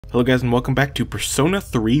Hello guys and welcome back to Persona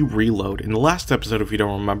 3 Reload. In the last episode, if you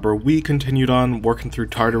don't remember, we continued on working through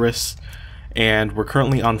Tartarus, and we're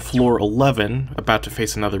currently on floor 11, about to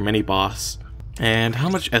face another mini-boss. And how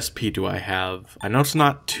much SP do I have? I know it's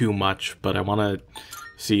not too much, but I want to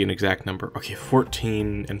see an exact number. Okay,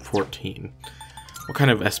 14 and 14. What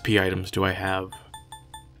kind of SP items do I have?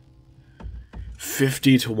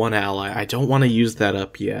 50 to 1 ally. I don't want to use that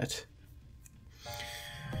up yet.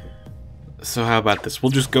 So how about this? We'll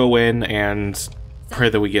just go in and pray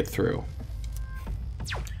that we get through.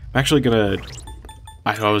 I'm actually gonna...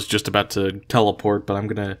 I was just about to teleport, but I'm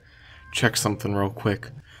gonna check something real quick.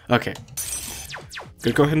 Okay.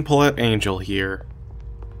 Gonna go ahead and pull out Angel here.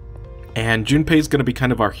 And Junpei's gonna be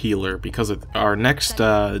kind of our healer, because our next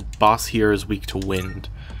boss here is weak to wind.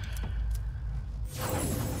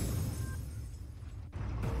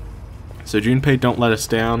 So Junpei, don't let us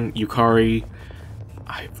down. Yukari...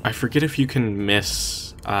 I forget if you can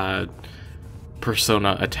miss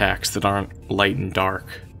Persona attacks that aren't light and dark.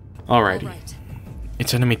 Alrighty. Right.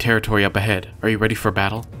 It's enemy territory up ahead. Are you ready for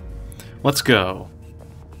battle? Let's go.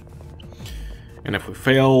 And if we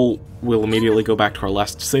fail, we'll immediately go back to our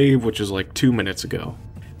last save, which is like 2 minutes ago.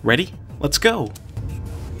 Ready? Let's go!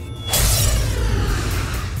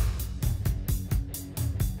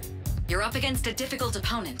 You're up against a difficult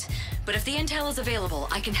opponent, but if the intel is available,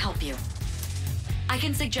 I can help you. I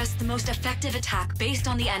can suggest the most effective attack based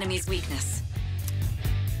on the enemy's weakness.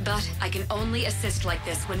 But I can only assist like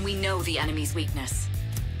this when we know the enemy's weakness.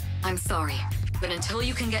 I'm sorry, but until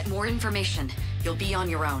you can get more information, you'll be on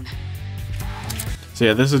your own. So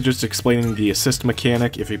yeah, this is just explaining the assist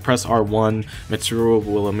mechanic. If you press R1, Mitsuru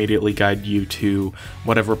will immediately guide you to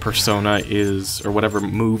whatever persona is, or whatever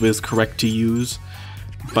move is correct to use.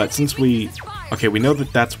 But since we know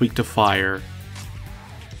that that's weak to fire,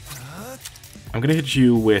 I'm gonna hit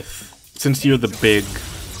you with, since you're the big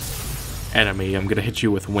enemy, I'm gonna hit you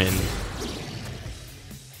with wind.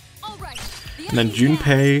 And then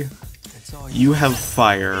Junpei, you have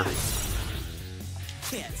fire,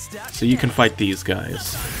 so you can fight these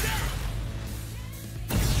guys.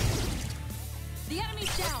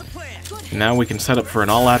 Now we can set up for an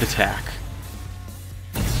all-out attack.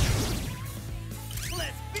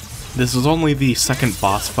 This is only the second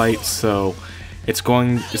boss fight, so it's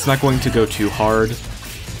not going to go too hard.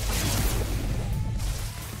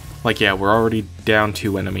 Like, yeah, we're already down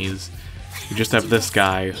 2 enemies. We just have this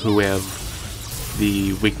guy who have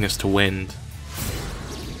the weakness to wind.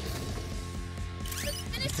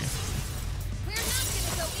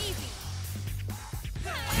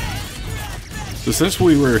 So since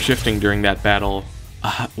we were shifting during that battle,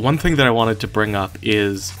 one thing that I wanted to bring up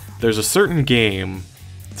is there's a certain game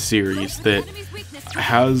series that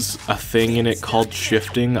has a thing in it called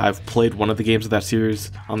shifting. I've played one of the games of that series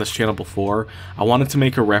on this channel before. I wanted to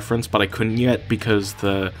make a reference, but I couldn't yet because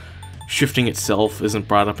the shifting itself isn't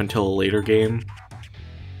brought up until a later game.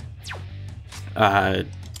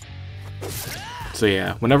 So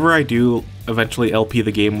yeah, whenever I do eventually LP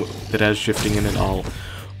the game that has shifting in it,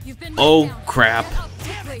 oh crap!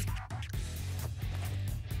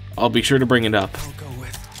 I'll be sure to bring it up.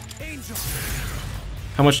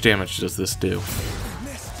 How much damage does this do?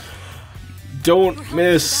 Don't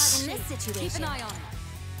miss!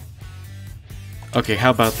 Okay,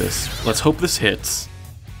 how about this? Let's hope this hits.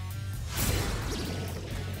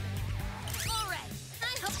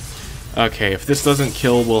 Okay, if this doesn't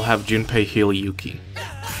kill, we'll have Junpei heal Yuki.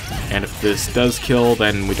 And if this does kill,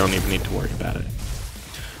 then we don't even need to worry about it.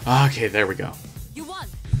 Okay, there we go. You won.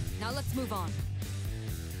 Now let's move on.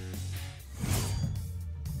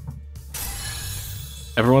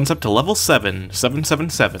 Everyone's up to level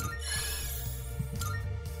 777.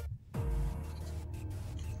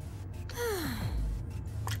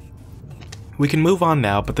 We can move on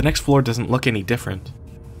now, but the next floor doesn't look any different.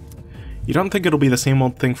 You don't think it'll be the same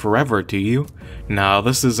old thing forever, do you? No,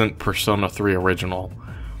 this isn't Persona 3 Original.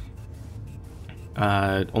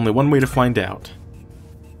 Only one way to find out.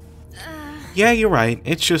 Yeah, you're right.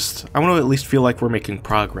 It's just, I want to at least feel like we're making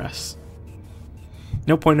progress.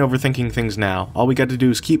 No point in overthinking things now. All we got to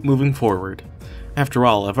do is keep moving forward. After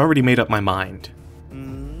all, I've already made up my mind.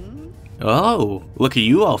 Oh, look at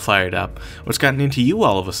you all fired up. What's gotten into you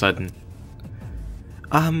all of a sudden?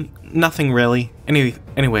 Nothing really.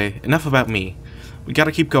 Anyway, enough about me. We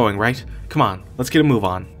gotta keep going, right? Come on, let's get a move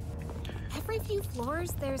on. Every few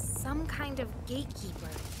floors, there's some kind of gatekeeper.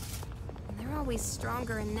 And they're always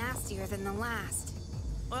stronger and nastier than the last.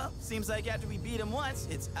 Well, seems like after we beat him once,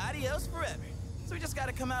 it's adios forever. So we just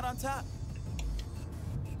gotta come out on top.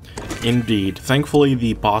 Indeed. Thankfully,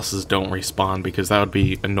 the bosses don't respawn because that would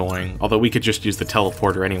be annoying. Although we could just use the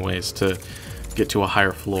teleporter anyways to get to a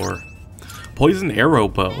higher floor. Poison arrow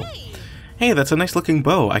bow. Hey, that's a nice looking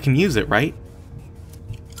bow. I can use it, right?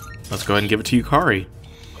 Let's go ahead and give it to Yukari.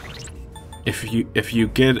 If you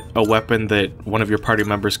get a weapon that one of your party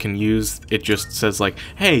members can use, it just says like,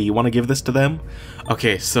 hey, you want to give this to them?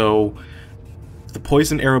 Okay, so the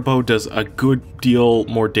poison arrow bow does a good deal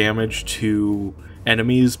more damage to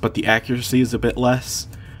enemies, but the accuracy is a bit less.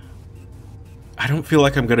 I don't feel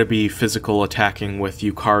like I'm going to be physical attacking with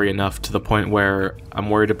Yukari enough to the point where I'm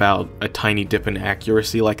worried about a tiny dip in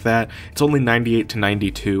accuracy like that. It's only 98 to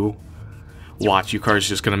 92. Watch, Yukari's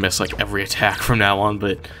just going to miss like every attack from now on,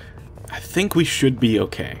 but I think we should be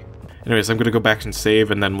okay. Anyways, I'm going to go back and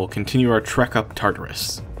save, and then we'll continue our trek up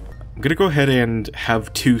Tartarus. I'm going to go ahead and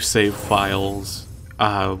have 2 save files,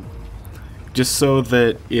 just so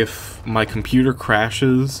that if my computer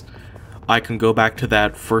crashes, I can go back to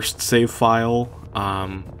that first save file,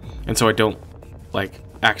 and so I don't, like,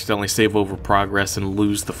 accidentally save over progress and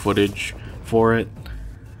lose the footage for it,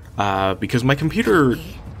 because my computer...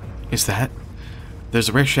 Is that? There's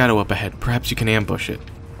a rare shadow up ahead. Perhaps you can ambush it.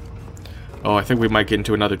 Oh, I think we might get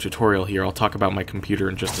into another tutorial here. I'll talk about my computer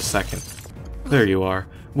in just a second. There you are.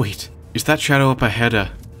 Wait, is that shadow up ahead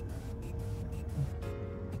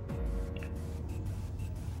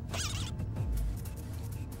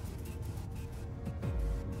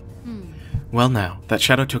Well now, that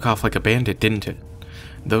shadow took off like a bandit, didn't it?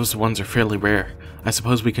 Those ones are fairly rare. I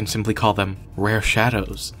suppose we can simply call them rare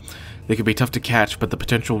shadows. They can be tough to catch, but the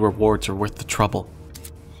potential rewards are worth the trouble.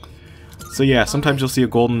 So yeah, sometimes you'll see a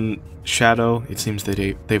golden shadow. It seems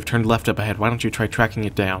that they've turned left up ahead. Why don't you try tracking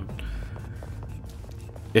it down?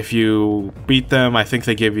 If you beat them, I think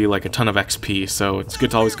they give you like a ton of XP, so it's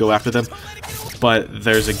good to always go after them. But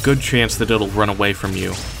there's a good chance that it'll run away from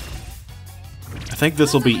you. I think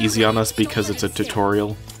this will be easy on us because it's a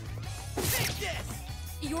tutorial.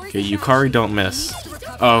 Okay, Yukari, don't miss.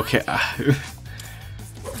 Okay.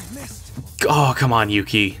 Oh, come on,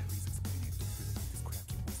 Yuki.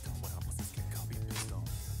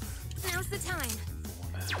 Now's the time.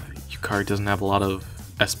 Yukari doesn't have a lot of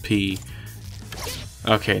SP.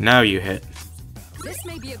 Okay, now you hit. This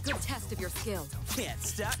may be a good test of your skill. Can't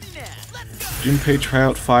stop now. Let's go. Junpei try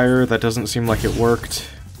out fire. That doesn't seem like it worked.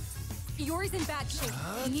 Yori's in bad shape.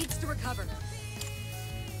 He needs to recover.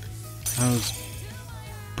 How's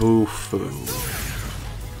Bufu?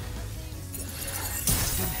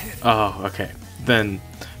 Oh, okay. Then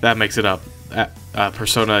that makes it up.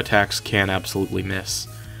 Persona attacks can absolutely miss.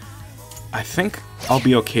 I think I'll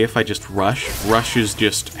be okay if I just rush. Rush is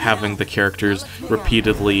just having the characters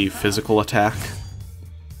repeatedly physical attack.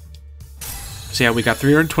 So yeah, we got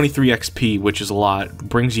 323 XP, which is a lot.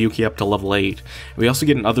 Brings Yuki up to level 8. We also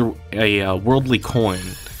get a worldly coin,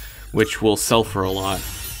 which will sell for a lot.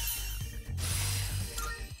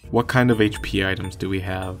 What kind of HP items do we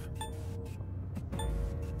have?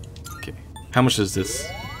 Okay, how much is this?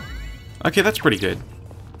 Okay, that's pretty good.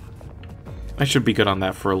 I should be good on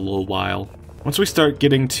that for a little while. Once we start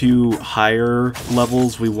getting to higher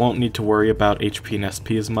levels, we won't need to worry about HP and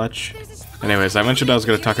SP as much. Anyways, I mentioned I was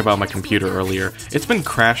going to talk about my computer earlier. It's been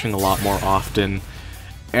crashing a lot more often,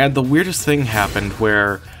 and the weirdest thing happened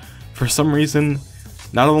where, for some reason,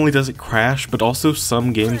 not only does it crash, but also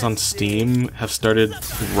some games on Steam have started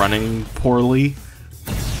running poorly.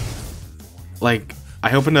 Like,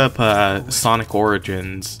 I opened up Sonic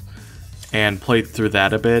Origins and played through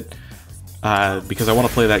that a bit, because I want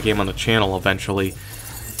to play that game on the channel eventually,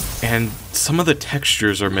 and some of the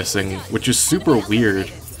textures are missing, which is super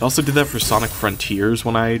weird. I also did that for Sonic Frontiers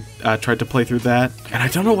when I tried to play through that, and I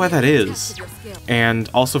don't know why that is. And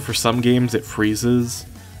also for some games it freezes.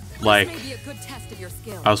 Like,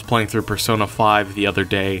 I was playing through Persona 5 the other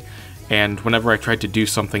day, and whenever I tried to do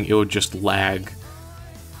something, it would just lag.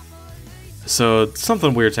 So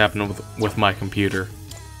something weird's happening with my computer.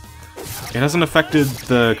 It hasn't affected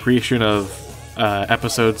the creation of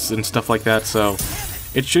episodes and stuff like that, so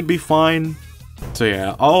it should be fine. So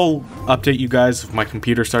yeah, I'll update you guys if my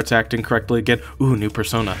computer starts acting correctly again. Ooh, new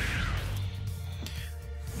Persona.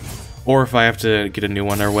 Or if I have to get a new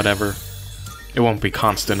one or whatever. It won't be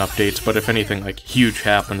constant updates, but if anything like huge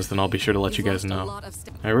happens, then I'll be sure to let you guys know.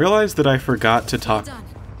 I realized that I forgot to talk.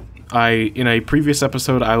 In a previous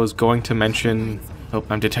episode, I was going to mention... Oh,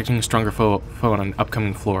 I'm detecting a stronger foe on an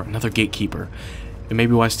upcoming floor. Another gatekeeper. It may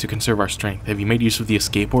be wise to conserve our strength. Have you made use of the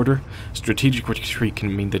escape order? Strategic retreat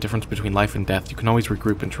can mean the difference between life and death. You can always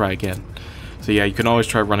regroup and try again. So yeah, you can always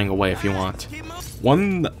try running away if you want.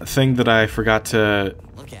 One thing that I forgot to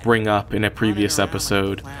bring up in a previous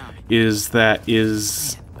episode is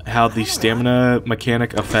how the stamina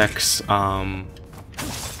mechanic affects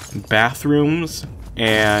bathrooms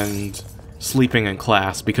and sleeping in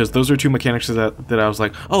class, because those are two mechanics that I was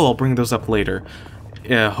like, oh, I'll bring those up later.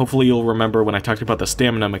 Hopefully you'll remember when I talked about the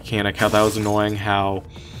stamina mechanic, how that was annoying, how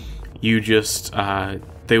you just,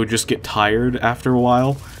 they would just get tired after a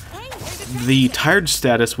while. The tired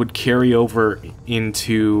status would carry over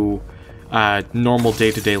into normal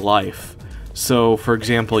day-to-day life. So, for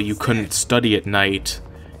example, you couldn't study at night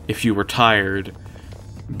if you were tired,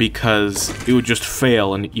 because it would just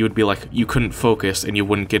fail and you would be like, you couldn't focus and you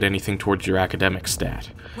wouldn't get anything towards your academic stat.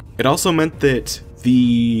 It also meant that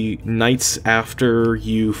the nights after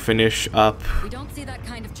you finish up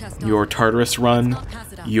your Tartarus run,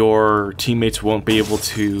 your teammates won't be able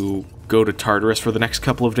to go to Tartarus for the next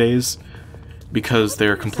couple of days because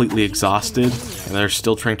they're completely exhausted and they're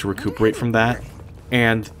still trying to recuperate from that.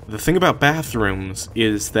 And the thing about bathrooms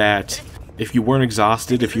is that if you weren't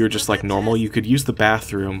exhausted, if you were just like normal, you could use the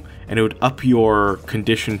bathroom and it would up your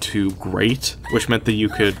condition to great, which meant that you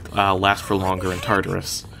could last for longer in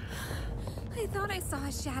Tartarus. I thought I saw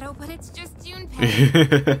a shadow, but it's just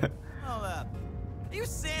Junpei. Hold up. Are you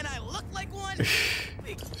saying I look like one?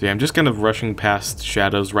 So yeah, I'm just kind of rushing past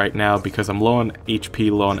shadows right now because I'm low on HP,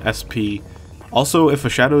 low on SP. Also, if a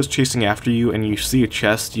shadow is chasing after you and you see a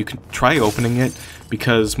chest, you can try opening it,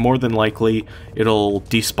 because more than likely, it'll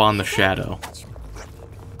despawn the shadow.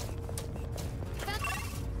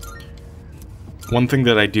 One thing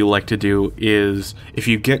that I do like to do is, if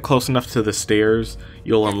you get close enough to the stairs,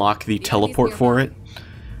 you'll unlock the teleport for it.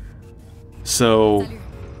 So,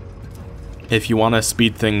 if you want to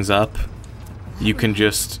speed things up, you can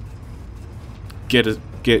just get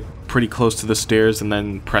pretty close to the stairs and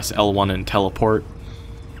then press L1 and teleport.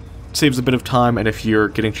 Saves a bit of time, and if you're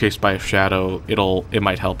getting chased by a shadow, it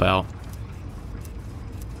might help out.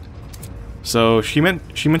 So she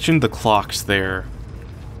mentioned the clocks there.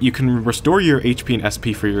 You can restore your HP and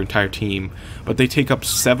SP for your entire team, but they take up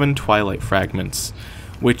 7 Twilight Fragments,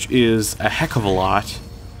 which is a heck of a lot,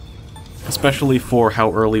 especially for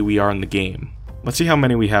how early we are in the game. Let's see how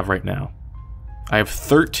many we have right now. I have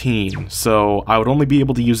 13, so I would only be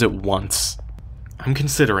able to use it once. I'm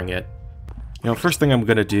considering it. You know, first thing I'm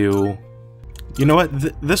gonna do... You know what?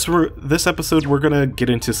 This episode we're gonna get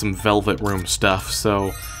into some Velvet Room stuff,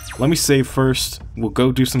 so let me save first. We'll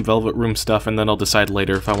go do some Velvet Room stuff, and then I'll decide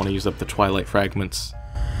later if I want to use up the Twilight Fragments.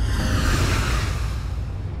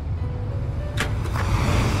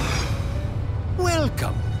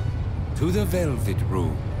 Welcome to the Velvet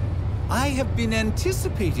Room. I have been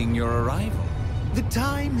anticipating your arrival. The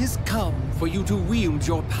time has come for you to wield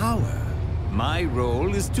your power. My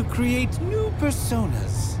role is to create new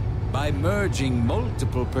personas. By merging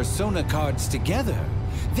multiple persona cards together,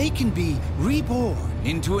 they can be reborn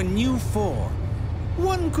into a new form.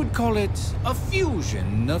 One could call it a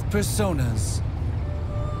fusion of personas.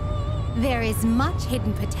 There is much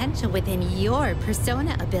hidden potential within your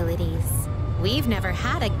persona abilities. We've never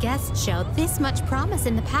had a guest show this much promise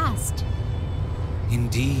in the past.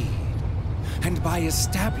 Indeed. And by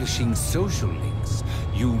establishing social links,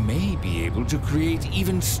 you may be able to create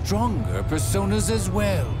even stronger personas as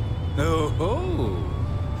well. Oh ho!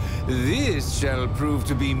 This shall prove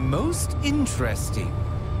to be most interesting.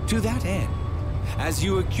 To that end, as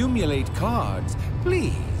you accumulate cards,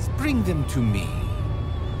 please bring them to me.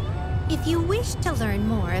 If you wish to learn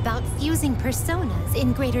more about fusing personas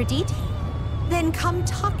in greater detail, then come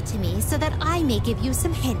talk to me so that I may give you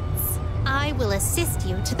some hints. I will assist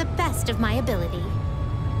you to the best of my ability.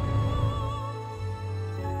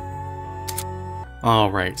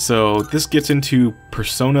 Alright, so this gets into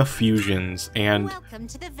persona fusions, and Welcome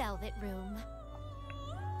to the Velvet Room.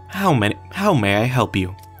 how may I help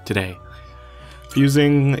you today?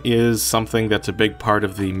 Fusing is something that's a big part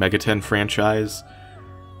of the Megaten franchise.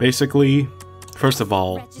 Basically, first of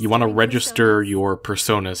all, you want to register your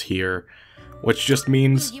personas here, which just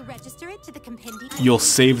means Did you register it to the compendium? you'll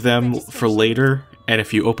save them for later, and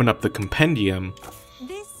if you open up the compendium,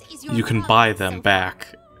 This is your you can card, buy them Sophie.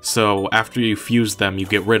 back. So after you fuse them, you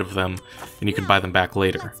get rid of them, and you can buy them back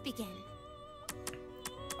later. Let's begin.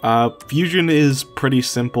 Fusion is pretty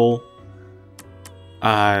simple.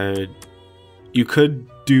 You could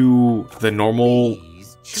do the normal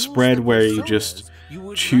Please choose spread the where you personas just you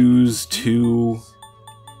would choose like to two use.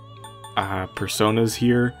 personas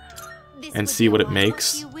here, This and would see be what it what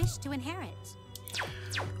makes. you wish to inherit.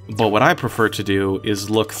 But what I prefer to do is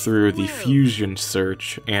look through the fusion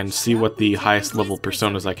search and see what the highest level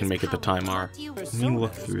personas I can make at the time are. Let me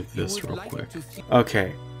look through this real quick.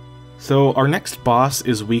 Okay, so our next boss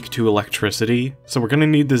is weak to electricity, so we're gonna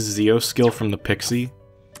need the Zeo skill from the Pixie.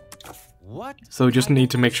 What So we just type need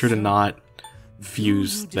to of make sure to persona not do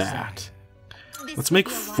fuse you desire? that. This Let's would make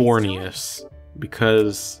be a wise Fornius,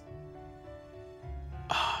 because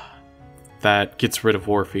that gets rid of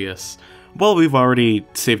Orpheus. Well, we've already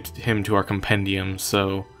saved him to our compendium,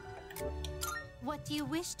 so... What do you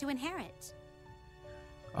wish to inherit?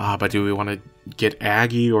 But do we want to get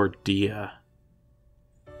Aggie or Dia?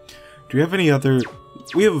 Do we have any other...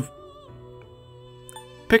 We have...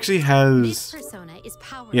 Pixie This has... persona is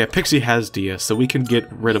powerful. Yeah, Pixie has Dia, so we can get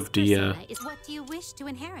rid of This Dia persona is what do you wish to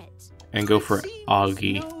inherit? and go for Seems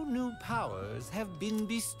Augie. No new powers have been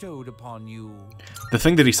bestowed upon you. The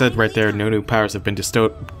thing that he said right there, no new powers have been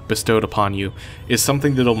bestowed upon you, is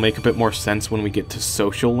something that'll make a bit more sense when we get to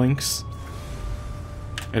social links.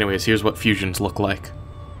 Anyways, here's what fusions look like.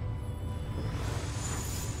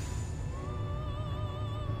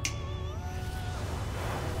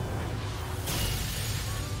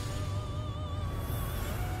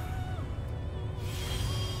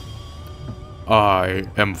 I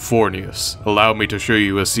am Fornius. Allow me to show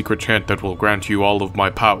you a secret chant that will grant you all of my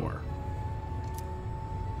power.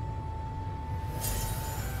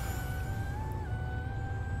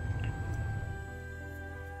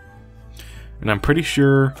 And I'm pretty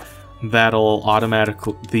sure that'll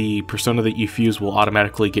automatically, the persona that you fuse will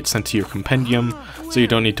automatically get sent to your compendium, so you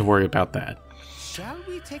don't need to worry about that. Shall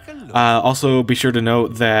we take a look? Also, be sure to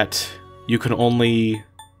note that you can only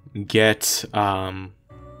get, you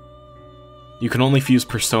can only fuse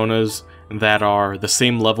personas that are the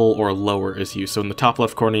same level or lower as you. So in the top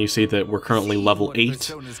left corner you see that we're currently level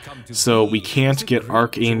 8, so we can't get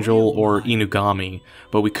Archangel or Inugami,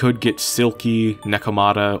 but we could get Silky,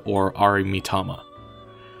 Nekomata, or Arimitama.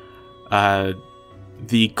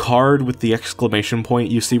 The card with the exclamation point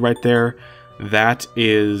you see right there, that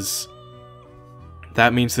means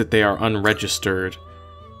that they are unregistered,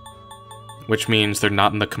 which means they're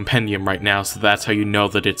not in the compendium right now, so that's how you know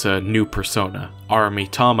that it's a new persona.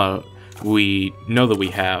 Arimitama, we know that we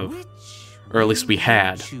have, or at least we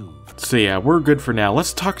had. So yeah, we're good for now.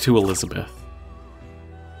 Let's talk to Elizabeth.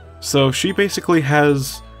 So she basically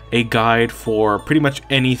has a guide for pretty much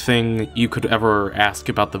anything you could ever ask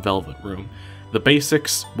about the Velvet Room. The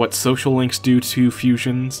basics, what social links do to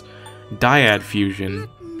fusions, dyad fusion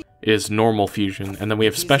is normal fusion, and then we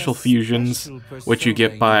have special fusions, which you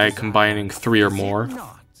get by combining 3 or more.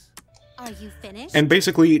 Are you finished? And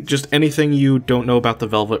basically, just anything you don't know about the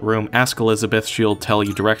Velvet Room, ask Elizabeth, she'll tell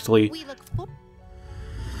you directly, We look for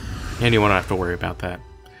and you won't have to worry about that.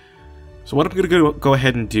 So what I'm going to go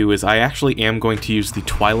ahead and do is I actually am going to use the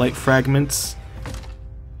Twilight Fragments,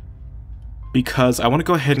 because I want to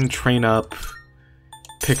go ahead and train up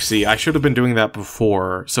Pixie. I should have been doing that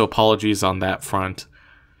before, so apologies on that front.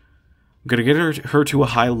 I'm going to get her to a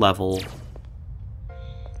high level,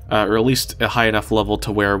 or at least a high enough level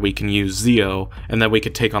to where we can use Zeo, and then we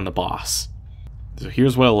could take on the boss. So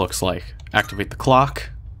here's what it looks like. Activate the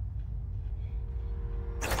clock.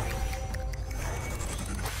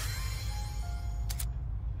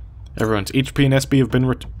 Everyone's HP and SP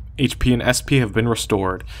have been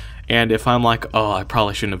restored. And if I'm like, oh, I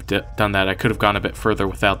probably shouldn't have done that, I could have gone a bit further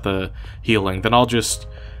without the healing, then I'll just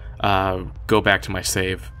go back to my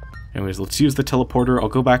save. Anyways, let's use the teleporter. I'll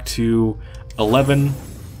go back to 11,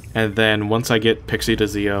 and then once I get Pixie to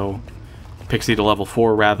Zeo, Pixie to level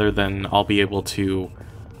 4 rather, then I'll be able to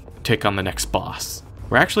take on the next boss.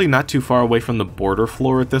 We're actually not too far away from the border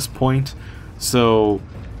floor at this point, so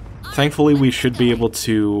thankfully we should be able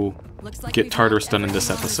to get Tartarus done in this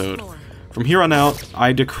episode. From here on out,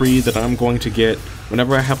 I decree that I'm going to get,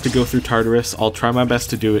 whenever I have to go through Tartarus, I'll try my best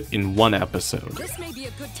to do it in one episode. This may be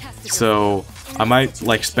a good test of So I might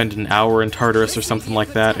like spend an hour in Tartarus or something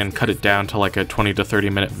like that and cut it down to like a 20 to 30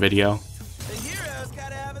 minute video. The hero's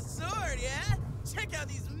gotta have a sword, yeah? Check out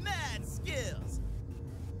these mad skills.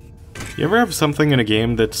 You ever have something in a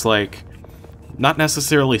game that's like, not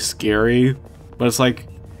necessarily scary, but it's like,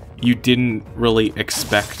 you didn't really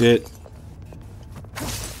expect it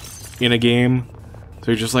in a game,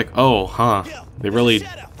 so you're just like, oh, huh, they really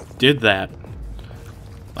did that.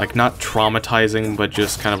 Like, not traumatizing, but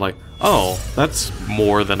just kind of like, oh, that's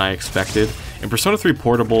more than I expected. In Persona 3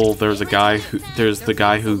 Portable, there's the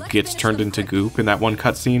guy who gets turned into goop in that one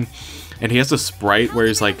cutscene, and he has a sprite where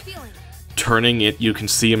he's like turning it, you can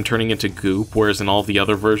see him turning into goop, whereas in all the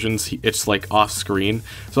other versions, it's like off screen.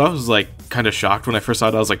 So I was like kind of shocked when I first saw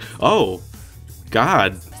it. I was like, oh,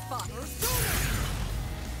 God.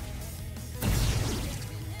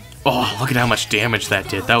 Oh, look at how much damage that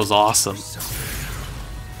did. That was awesome.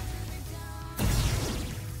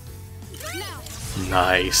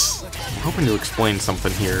 Nice. I'm hoping to explain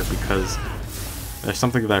something here because there's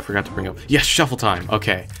something that I forgot to bring up. Yes, Shuffle Time.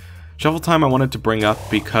 Okay. Shuffle Time I wanted to bring up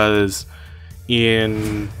because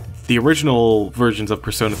in the original versions of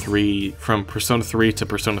Persona 3, from Persona 3 to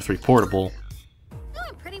Persona 3 Portable,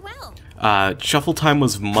 well. Shuffle time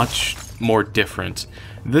was much more different.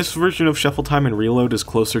 This version of Shuffle Time and Reload is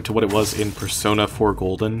closer to what it was in Persona 4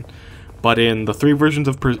 Golden, but in the three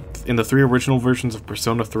original versions of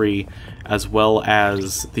Persona 3, as well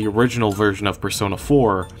as the original version of Persona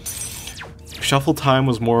 4, Shuffle Time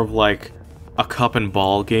was more of like a cup and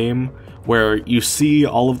ball game, where you see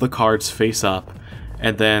all of the cards face up,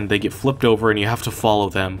 and then they get flipped over and you have to follow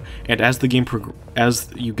them. And as the game as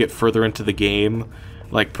you get further into the game,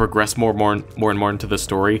 like progress more and more into the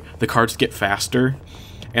story, the cards get faster,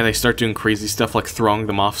 and they start doing crazy stuff like throwing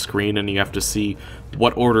them off screen, and you have to see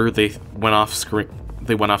what order they went off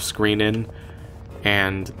screen in,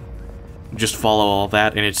 and just follow all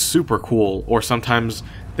that, and it's super cool. Or sometimes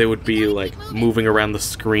they would be like moving around the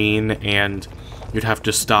screen, and you'd have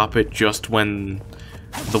to stop it just when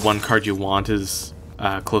the one card you want is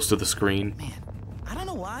close to the screen. Man, I don't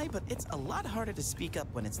know why, but it's a lot harder to speak up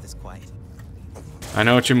when it's this quiet. I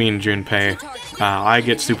know what you mean, Junpei. I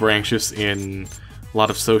get super anxious in a lot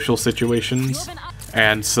of social situations,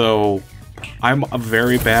 and so I'm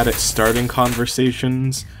very bad at starting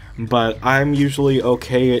conversations, but I'm usually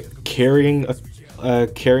okay at carrying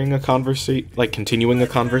a conversation, like continuing a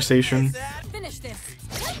conversation. Finish this.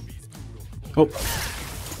 Oh,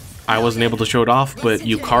 I wasn't able to show it off, but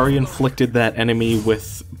Yukari inflicted that enemy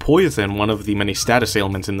with poison, one of the many status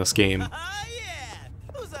ailments in this game. Yeah!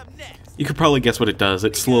 Who's up next? You could probably guess what it does.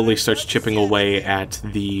 It slowly starts chipping away at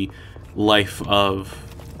the life of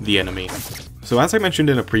the enemy. So as I mentioned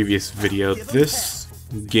in a previous video, this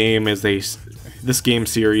game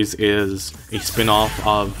series is a spin-off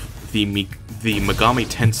of the Megami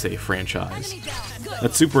Tensei franchise.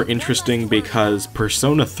 That's super interesting because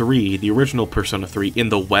Persona 3, the original Persona 3, in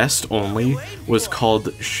the West only, was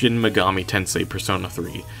called Shin Megami Tensei Persona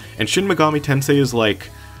 3. And Shin Megami Tensei is like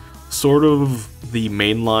sort of the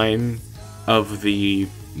mainline of the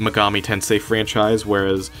Megami Tensei franchise,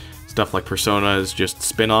 whereas stuff like Persona is just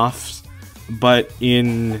spin-offs. But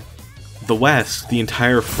in the West, the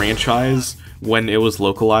entire franchise, when it was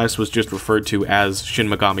localized, was just referred to as Shin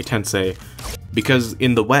Megami Tensei. Because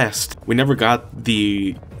in the West, we never got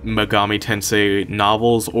the Megami Tensei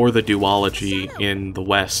novels or the duology in the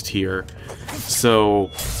West here. So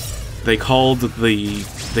they called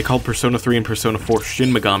Persona 3 and Persona 4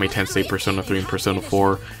 Shin Megami Tensei Persona 3 and Persona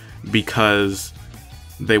 4 because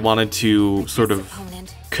they wanted to sort of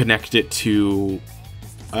connect it to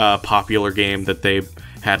a popular game that they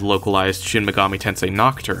had localized, Shin Megami Tensei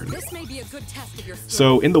Nocturne. This may be a good test of your skill.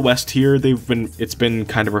 So in the West here, it's been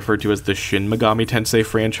kind of referred to as the Shin Megami Tensei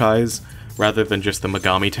franchise, rather than just the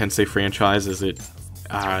Megami Tensei franchise, as it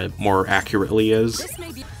more accurately is.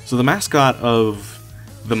 So the mascot of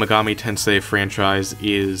the Megami Tensei franchise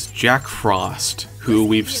is Jack Frost, who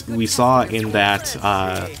we saw in that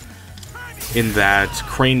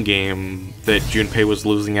crane game that Junpei was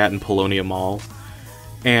losing at in Polonia Mall.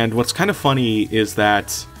 And what's kind of funny is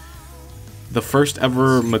that the first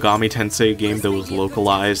ever Megami Tensei game that was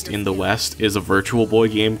localized in the West is a Virtual Boy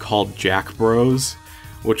game called Jack Bros,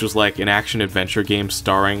 which was like an action-adventure game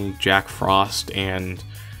starring Jack Frost and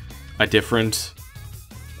a different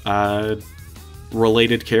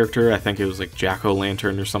related character. I think it was like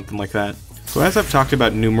Jack-O-Lantern or something like that. So as I've talked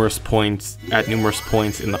about numerous points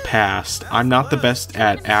in the past, I'm not the best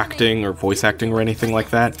at acting or voice acting or anything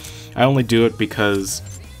like that. I only do it because,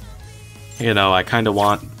 you know, I kind of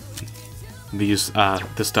want this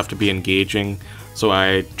stuff to be engaging, so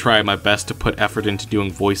I try my best to put effort into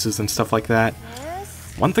doing voices and stuff like that.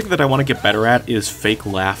 One thing that I want to get better at is fake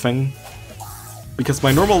laughing, because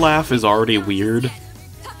my normal laugh is already weird,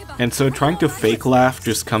 and so trying to fake laugh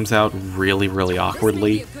just comes out really, really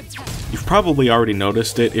awkwardly. You've probably already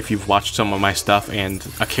noticed it if you've watched some of my stuff and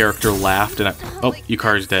a character laughed and oh,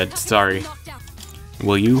 Yukari's dead, sorry.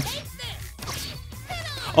 Will you?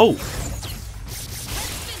 Oh!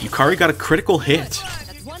 Yukari got a critical hit.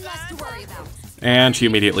 And she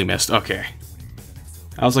immediately missed. Okay.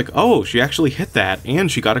 I was like, oh, she actually hit that,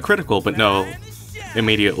 and she got a critical, but no.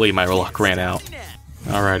 Immediately my luck ran out.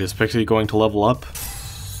 Alright, is Pixie going to level up?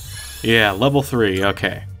 Yeah, level 3,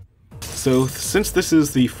 okay. So, since this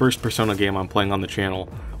is the first Persona game I'm playing on the channel,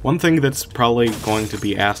 one thing that's probably going to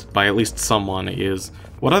be asked by at least someone is,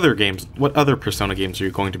 what other Persona games are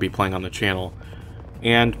you going to be playing on the channel?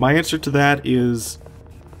 And my answer to that is,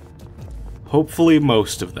 hopefully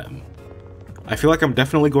most of them. I feel like I'm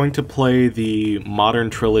definitely going to play the Modern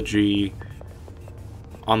Trilogy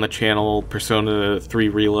on the channel, Persona 3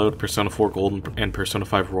 Reload, Persona 4 Golden, and Persona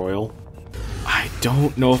 5 Royal. I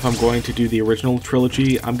don't know if I'm going to do the original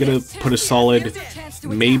trilogy. I'm gonna put a solid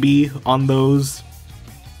maybe on those.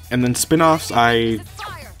 And then spin-offs, I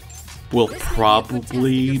will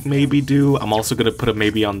probably maybe do. I'm also going to put a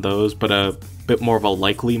maybe on those, but a bit more of a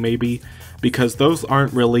likely maybe, because those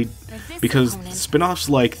aren't really... Because spin-offs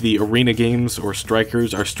like the Arena games or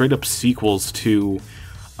Strikers are straight up sequels to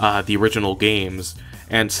the original games,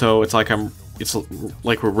 and so it's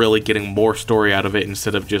like we're really getting more story out of it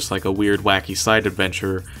instead of just like a weird wacky side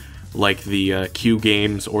adventure like the Q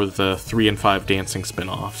games or the 3 and 5 dancing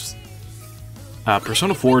spin-offs.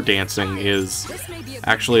 Persona 4 dancing is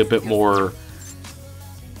actually a bit more...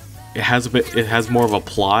 It has more of a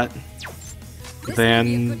plot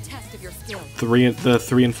than the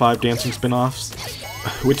 3 and 5 dancing spin-offs,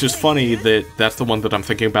 which is funny that that's the one that I'm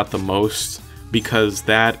thinking about the most, because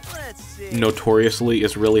that notoriously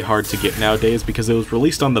is really hard to get nowadays because it was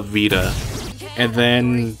released on the Vita, and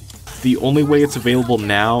then the only way it's available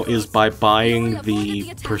now is by buying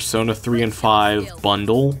the Persona 3 and 5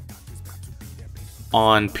 bundle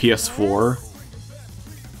on PS4,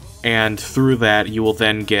 and through that you will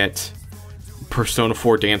then get Persona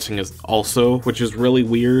 4 dancing as also, which is really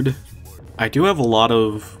weird. I do have a lot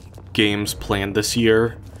of games planned this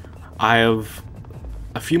year. I have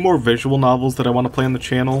a few more visual novels that I want to play on the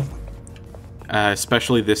channel,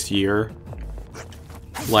 especially this year.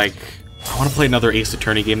 Like, I want to play another Ace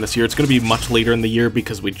Attorney game this year. It's going to be much later in the year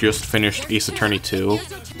because we just finished Ace Attorney 2.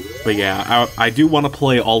 But yeah, I do want to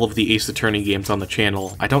play all of the Ace Attorney games on the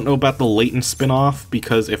channel. I don't know about the Layton spin-off,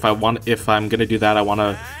 because if I'm going to do that, I want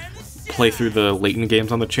to play through the Layton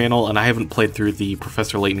games on the channel, and I haven't played through the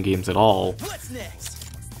Professor Layton games at all.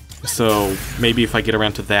 So maybe if I get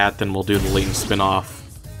around to that, then we'll do the Layton spin-off.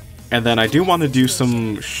 And then I do want to do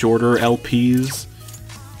some shorter LPs,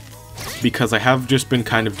 because I have just been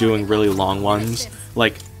kind of doing really long ones.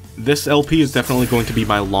 Like, this LP is definitely going to be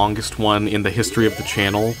my longest one in the history of the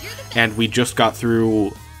channel, and we just got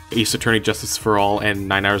through Ace Attorney Justice for All and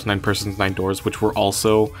 9 Hours, 9 Persons, 9 Doors, which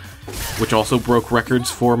also broke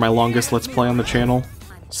records for my longest Let's Play on the channel.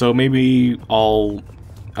 So maybe I'll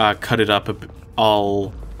cut it up.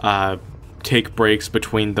 I'll take breaks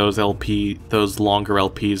between those longer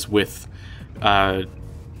LPs with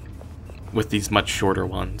these much shorter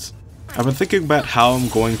ones. I've been thinking about how I'm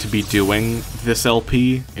going to be doing this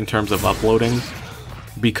LP in terms of uploading,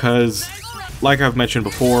 because, like I've mentioned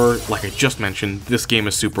before, like I just mentioned, this game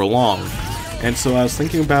is super long. And so I was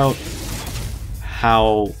thinking about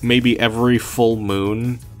how maybe every full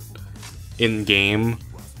moon in-game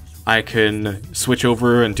I can switch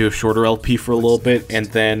over and do a shorter LP for a little bit, and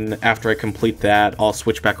then after I complete that, I'll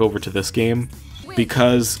switch back over to this game.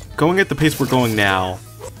 Because going at the pace we're going now,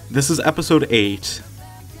 this is episode 8.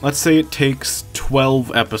 Let's say it takes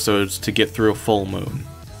 12 episodes to get through a full moon.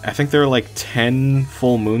 I think there are like 10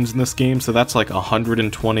 full moons in this game, so that's like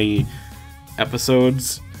 120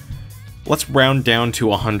 episodes. Let's round down to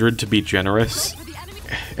 100 to be generous.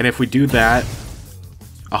 And if we do that,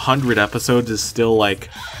 100 episodes is still like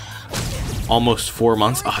almost 4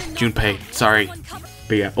 months. Ah, Junpei, sorry.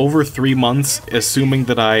 But yeah, over 3 months, assuming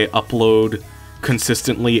that I upload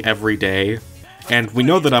consistently every day. And we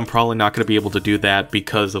know that I'm probably not going to be able to do that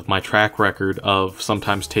because of my track record of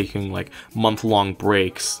sometimes taking like month-long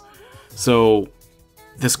breaks. So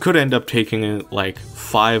this could end up taking like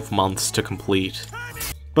 5 months to complete.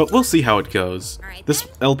 But we'll see how it goes. This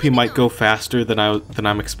LP might go faster than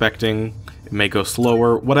I'm expecting. It may go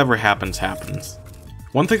slower. Whatever happens, happens.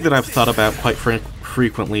 One thing that I've thought about quite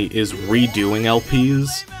frequently is redoing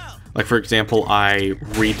LPs. Like, for example, I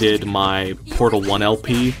redid my Portal 1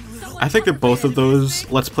 LP. I think that both of those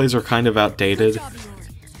Let's Plays are kind of outdated,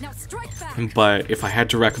 but if I had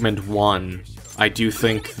to recommend one, I do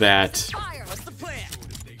think that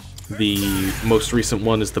the most recent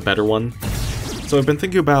one is the better one. So I've been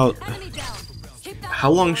thinking about how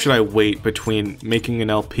long should I wait between making an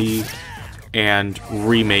LP and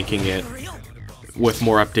remaking it with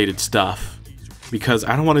more updated stuff, because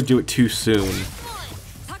I don't want to do it too soon,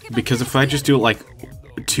 because if I just do it like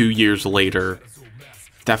 2 years later,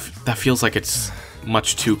 that feels like it's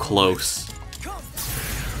much too close.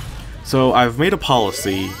 So I've made a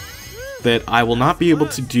policy that I will not be able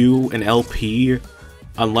to do an LP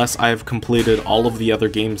unless I've completed all of the other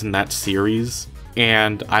games in that series,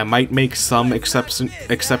 and I might make some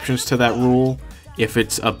exceptions to that rule if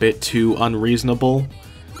it's a bit too unreasonable,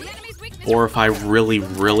 or if I really,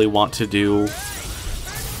 really want to do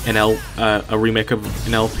a remake of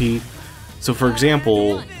an LP. So for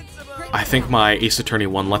example, I think my Ace Attorney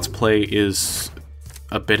 1 Let's Play is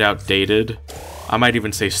a bit outdated. I might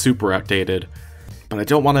even say super outdated. But I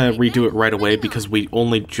don't want to redo it right away because we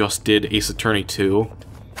only just did Ace Attorney 2.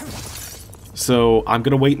 So I'm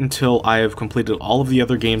going to wait until I have completed all of the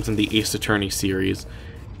other games in the Ace Attorney series,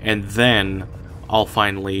 and then I'll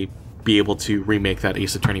finally be able to remake that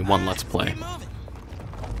Ace Attorney 1 Let's Play.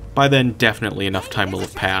 By then, definitely enough time will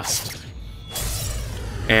have passed.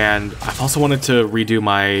 And I've also wanted to redo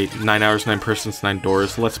my 9 Hours, 9 Persons, 9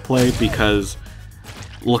 Doors Let's Play, because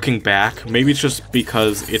looking back, maybe it's just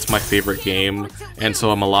because it's my favorite game, and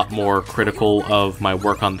so I'm a lot more critical of my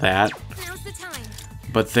work on that.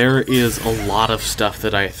 But there is a lot of stuff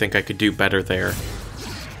that I think I could do better there.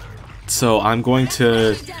 So I'm going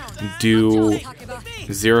to do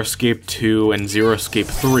Zero Escape 2 and Zero Escape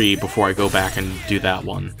 3 before I go back and do that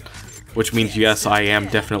one. Which means, yes, I am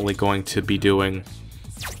definitely going to be doing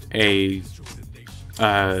a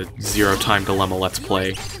Zero Time Dilemma Let's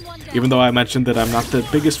Play. Even though I mentioned that I'm not the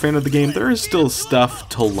biggest fan of the game, there is still stuff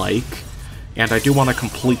to like, and I do want to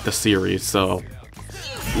complete the series, so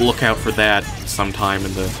look out for that sometime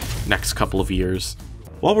in the next couple of years.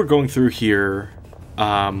 While we're going through here,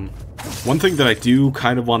 one thing that I do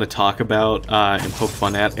kind of want to talk about and poke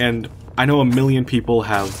fun at, and I know a million people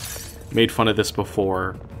have made fun of this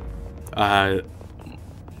before,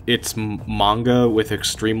 it's manga with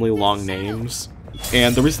extremely long names.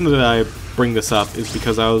 And the reason that I bring this up is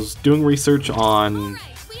because I was doing research on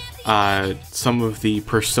some of the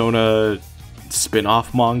Persona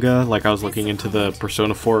spin-off manga, like I was looking into the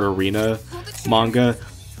Persona 4 Arena manga,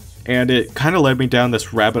 and it kind of led me down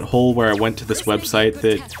this rabbit hole where I went to this website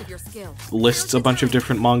that lists a bunch of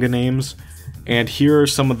different manga names, and here are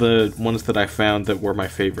some of the ones that I found that were my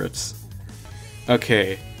favorites.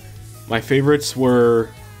 Okay, my favorites were...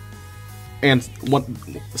 And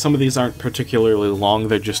some of these aren't particularly long,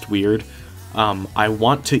 they're just weird. I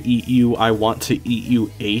Want to Eat You, I Want to Eat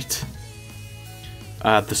You 8.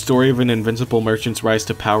 The story of an invincible merchant's rise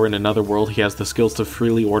to power in another world. He has the skills to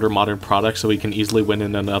freely order modern products so he can easily win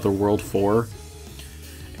in another world 4.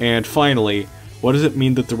 And finally, what does it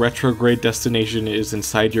mean that the retrograde destination is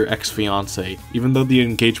inside your ex-fiancé? Even though the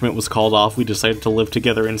engagement was called off, we decided to live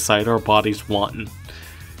together inside our bodies one.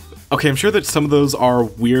 Okay, I'm sure that some of those are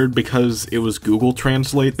weird because it was Google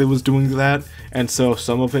Translate that was doing that, and so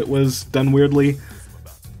some of it was done weirdly.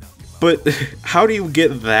 But how do you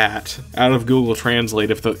get that out of Google Translate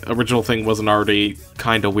if the original thing wasn't already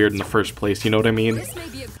kinda weird in the first place, you know what I mean?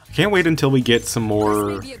 Can't wait until we get some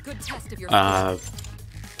more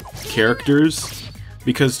characters,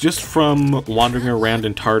 because just from wandering around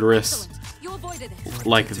in Tartarus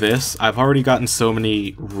like this, I've already gotten so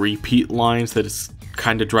many repeat lines that it's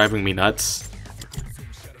kind of driving me nuts.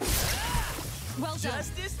 Well done.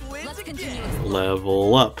 Let's continue.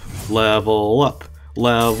 Level up, level up,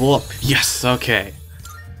 level up. Yes, okay.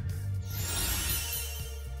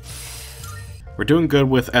 We're doing good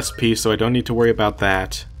with SP, so I don't need to worry about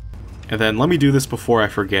that. And then let me do this before I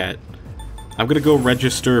forget. I'm gonna go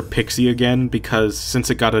register Pixie again, because since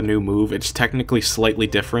it got a new move, it's technically slightly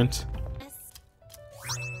different.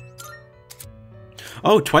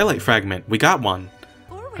 Oh, Twilight Fragment. We got one.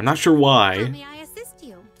 I'm not sure why, May I assist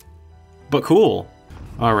you? but cool.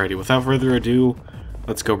 Alrighty, without further ado,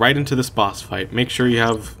 let's go right into this boss fight. Make sure you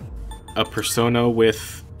have a persona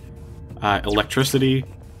with electricity,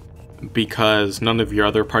 because none of your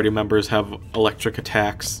other party members have electric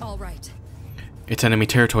attacks. All right. It's enemy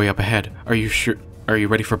territory up ahead. Are you sure? Are you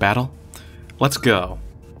ready for battle? Let's go.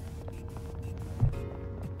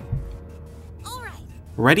 All right.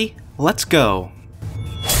 Ready? Let's go.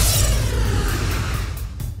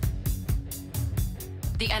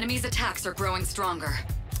 The enemy's attacks are growing stronger.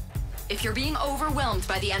 If you're being overwhelmed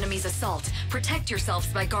by the enemy's assault, protect yourselves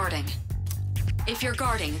by guarding. If you're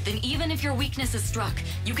guarding, then even if your weakness is struck,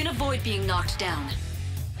 you can avoid being knocked down.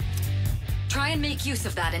 Try and make use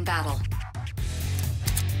of that in battle.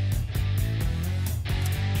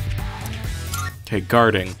 Okay,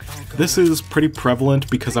 guarding. This is pretty prevalent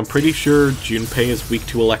because I'm pretty sure Junpei is weak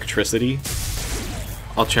to electricity.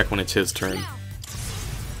 I'll check when it's his turn.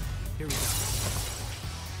 Here we go.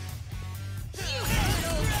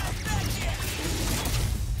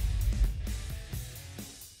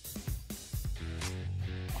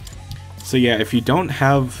 So yeah, if you don't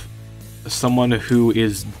have someone who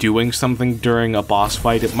is doing something during a boss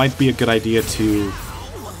fight, it might be a good idea to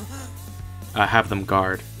have them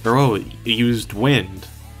guard. Or oh, it used wind.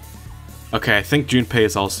 Okay, I think Junpei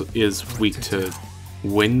is weak to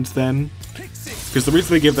wind then. Because the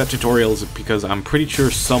reason they give that tutorial is because I'm pretty sure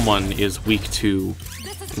someone is weak to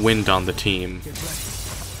wind on the team.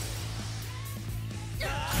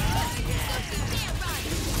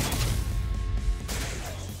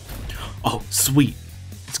 Oh, sweet.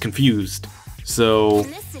 It's confused. So,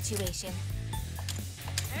 In this situation,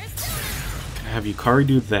 can I have Yukari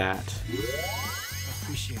do that?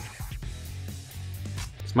 Appreciate it.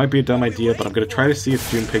 This might be a dumb idea, but I'm gonna try to see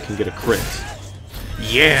if Junpei can get a crit.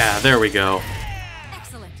 Yeah, there we go.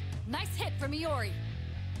 Excellent. Nice hit from Iori.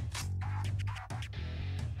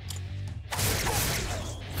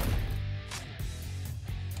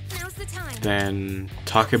 Now's the time. Then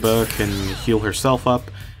Takeba can heal herself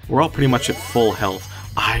up. We're all pretty much at full health.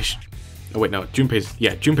 Oh wait, no,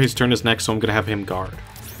 Junpei's turn is next, so I'm gonna have him guard.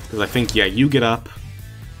 Because I think, yeah, you get up.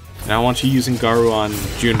 And I want you using Garu on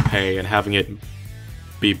Junpei and having it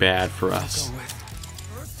be bad for us.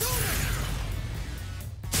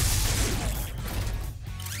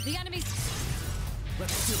 The enemy's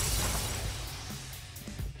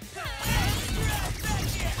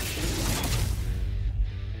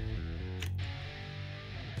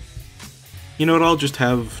You know what, I'll just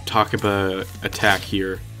have Takeba attack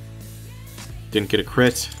here. Didn't get a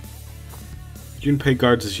crit. Junpei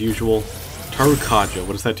guards as usual. Tarukaja,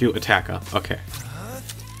 what does that do? Attack up, okay.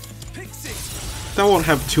 That won't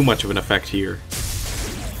have too much of an effect here.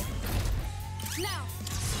 now.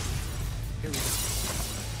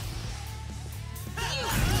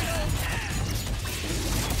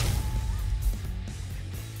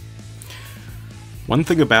 One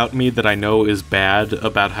thing about me that I know is bad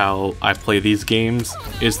about how I play these games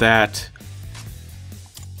is that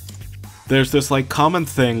there's this like common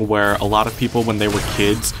thing where a lot of people when they were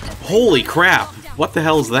kids, holy crap, what the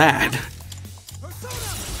hell is that?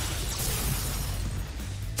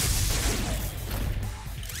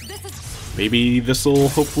 This is Maybe this'll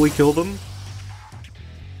hopefully kill them?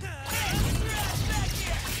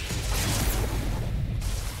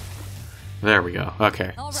 There we go.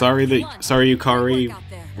 Okay. All right, Sorry come on. sorry Good work Yukari. out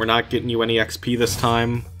there. We're not getting you any XP this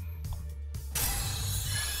time.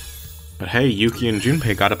 But hey, Yuki and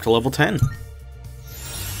Junpei got up to level 10.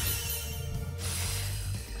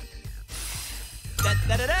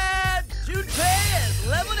 Da-da-da-da! Junpei is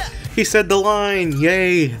leveled up! He said the line!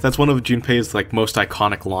 Yay! That's one of Junpei's like most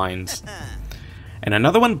iconic lines. And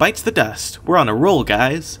another one bites the dust. We're on a roll,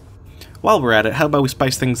 guys. While we're at it, how about we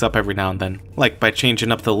spice things up every now and then? Like by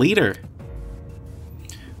changing up the leader.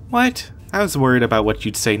 What? I was worried about what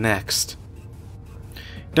you'd say next.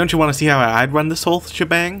 Don't you want to see how I'd run this whole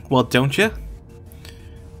shebang? Well, don't you?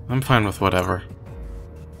 I'm fine with whatever.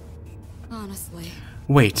 honestly.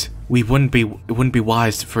 Wait, it wouldn't be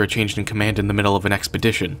wise for a change in command in the middle of an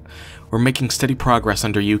expedition. We're making steady progress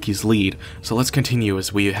under Yuki's lead, so let's continue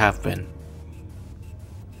as we have been.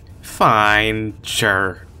 Fine,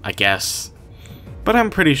 sure, I guess. But I'm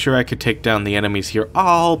pretty sure I could take down the enemies here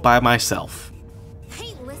all by myself.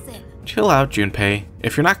 Hey, listen. Chill out, Junpei.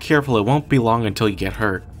 If you're not careful, it won't be long until you get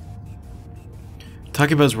hurt.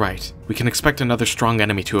 Takeba's right. We can expect another strong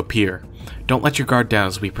enemy to appear. Don't let your guard down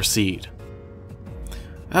as we proceed.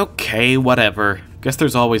 Okay, whatever. Guess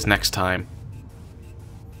there's always next time.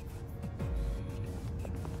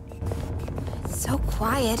 So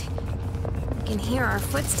quiet. I can hear our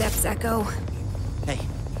footsteps echo. Hey,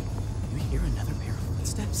 you hear another pair of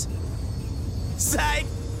footsteps? Psych!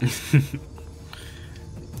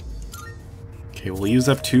 Okay, we'll use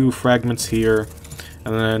up 2 fragments here.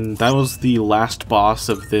 And then that was the last boss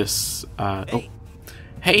of this, oh.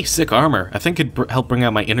 Hey, sick armor. I think it'd help bring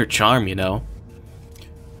out my inner charm, you know?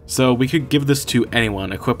 So we could give this to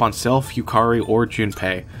anyone, equip on Self, Yukari, or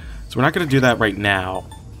Junpei. So we're not going to do that right now.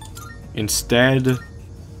 Instead,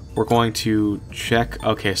 we're going to check...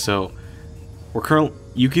 Okay, so we're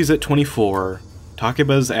Yuki's at 24,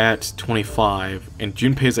 Takeba's at 25, and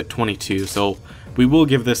Junpei's at 22. So we will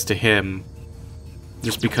give this to him,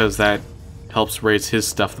 just because that helps raise his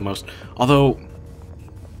stuff the most. Although,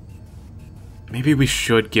 maybe we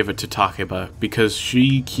should give it to Takeba, because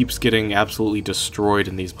she keeps getting absolutely destroyed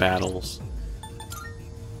in these battles.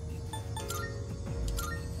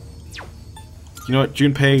 You know what,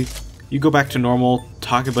 Junpei? You go back to normal.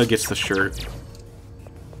 Takeba gets the shirt.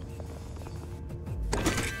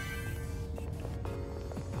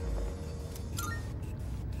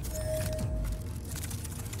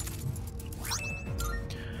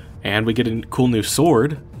 And we get a cool new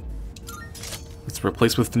sword. It's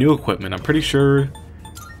replaced with new equipment. I'm pretty sure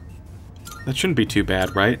that shouldn't be too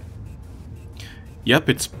bad, right? Yep,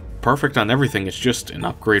 it's perfect on everything. It's just an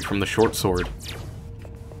upgrade from the short sword.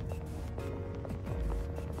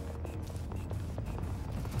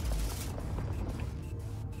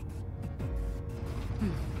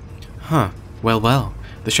 Huh. Well.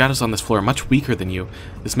 The shadows on this floor are much weaker than you.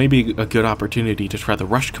 This may be a good opportunity to try the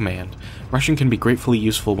Rush command. Rushing can be gratefully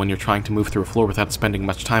useful when you're trying to move through a floor without spending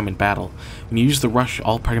much time in battle. When you use the Rush,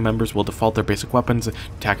 all party members will default their basic weapons,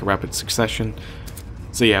 attack in rapid succession.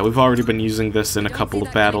 So yeah, we've already been using this in a couple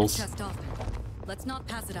of battles. Let's not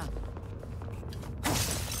pass it up.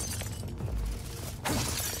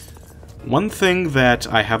 One thing that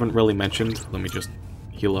I haven't really mentioned, let me just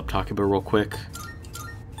heal up Takiba real quick,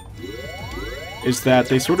 is that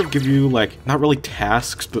they sort of give you, like, not really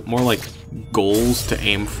tasks, but more like goals to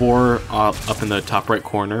aim for up in the top right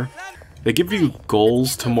corner. They give you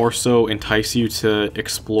goals to more so entice you to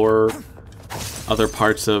explore other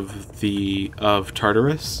parts of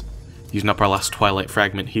Tartarus, using up our last Twilight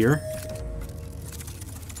Fragment here.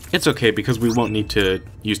 It's okay, because we won't need to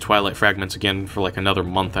use Twilight Fragments again for like another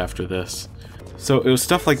month after this. So it was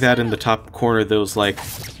stuff like that in the top corner that was like,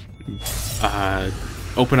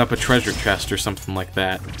 open up a treasure chest or something like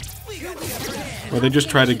that. Or they just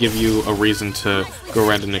try to give you a reason to go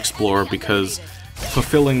around and explore, because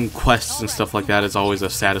fulfilling quests and stuff like that is always a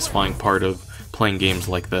satisfying part of playing games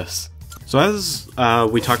like this. So as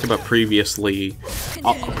we talked about previously,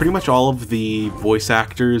 pretty much all of the voice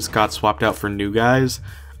actors got swapped out for new guys.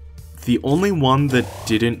 The only one that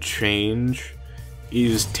didn't change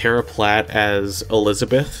is Tara Platt as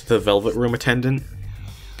Elizabeth, the Velvet Room attendant.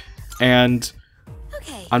 And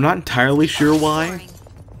I'm not entirely sure why,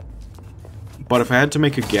 but if I had to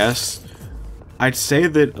make a guess, I'd say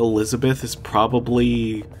that Elizabeth is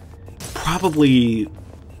probably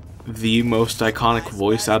the most iconic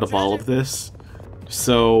voice out of all of this.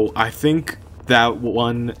 So I think that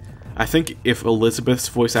one, if Elizabeth's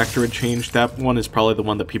voice actor had changed, that one is probably the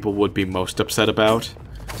one that people would be most upset about.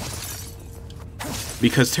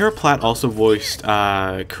 Because Tara Platt also voiced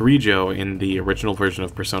Kirijo in the original version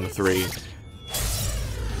of Persona 3.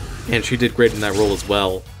 And she did great in that role as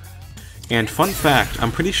well. And fun fact,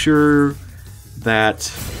 I'm pretty sure that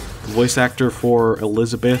the voice actor for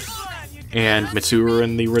Elizabeth and Mitsuru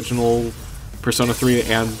in the original Persona 3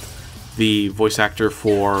 and the voice actor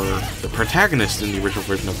for the protagonist in the original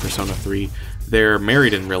version of Persona 3, they're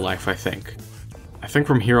married in real life, I think. I think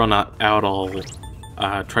from here on out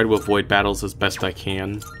I'll try to avoid battles as best I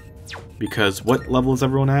can, because what level is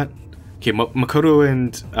everyone at? Okay, Makoto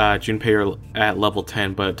and Junpei are at level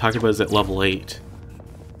 10, but Takiba is at level 8.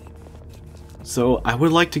 So I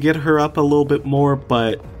would like to get her up a little bit more,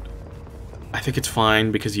 but I think it's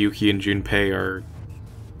fine because Yuki and Junpei are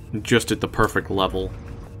just at the perfect level.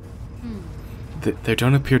 There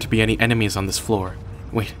don't appear to be any enemies on this floor.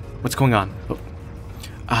 Wait, what's going on?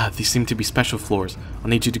 Oh. These seem to be special floors. I'll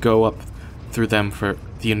need you to go up through them for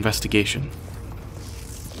the investigation.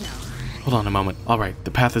 Hold on a moment. Alright,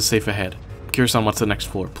 the path is safe ahead. I'm curious on what's the next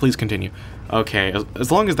floor. Please continue. Okay,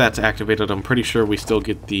 as long as that's activated, I'm pretty sure we still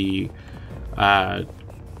get the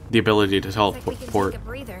ability to teleport. Like we can take a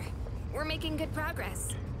breather. We're making good progress.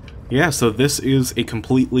 Yeah, so this is a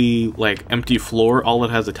completely, like, empty floor. All it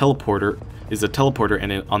has is a teleporter,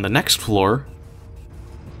 and on the next floor...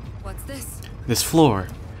 What's this? This floor.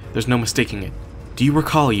 There's no mistaking it. Do you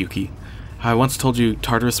recall, Yuki, how I once told you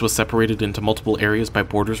Tartarus was separated into multiple areas by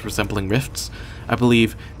borders resembling rifts? I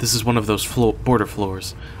believe this is one of those border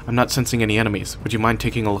floors. I'm not sensing any enemies. Would you mind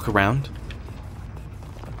taking a look around?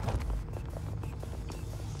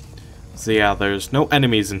 So yeah, there's no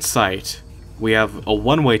enemies in sight. We have a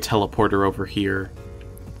one-way teleporter over here.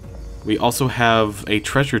 We also have a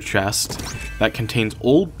treasure chest that contains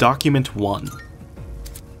old document 1.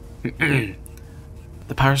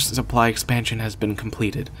 The power supply expansion has been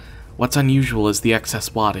completed. What's unusual is the excess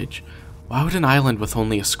wattage. Why would an island with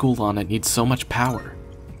only a school on it need so much power?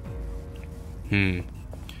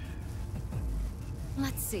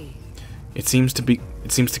 Let's see. It seems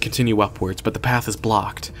to continue upwards, but the path is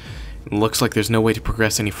blocked. It looks like there's no way to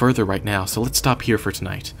progress any further right now, so let's stop here for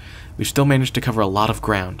tonight. We've still managed to cover a lot of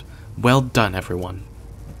ground. Well done, everyone.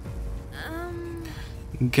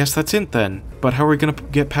 Guess that's it then. But how are we gonna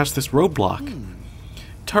get past this roadblock?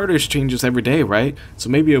 Tartarus changes every day, right? So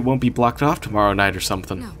maybe it won't be blocked off tomorrow night or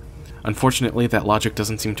something. No. Unfortunately, that logic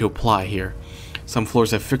doesn't seem to apply here. Some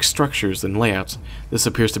floors have fixed structures and layouts. This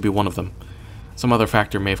appears to be one of them. Some other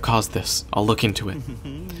factor may have caused this. I'll look into it.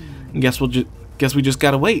 Guess we just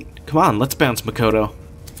gotta wait. Come on, let's bounce, Makoto.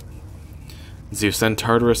 As you ascend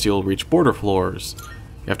Tartarus, you'll reach border floors.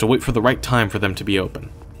 You have to wait for the right time for them to be open.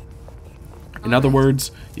 In other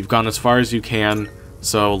words, you've gone as far as you can,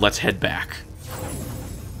 so let's head back.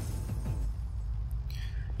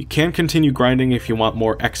 You can continue grinding if you want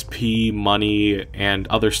more XP, money, and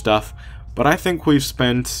other stuff, but I think we've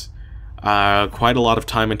spent quite a lot of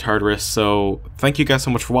time in Tartarus, so thank you guys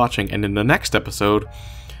so much for watching, and in the next episode,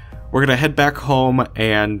 we're going to head back home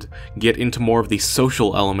and get into more of the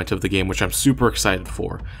social element of the game, which I'm super excited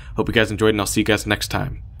for. Hope you guys enjoyed, and I'll see you guys next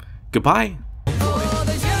time. Goodbye!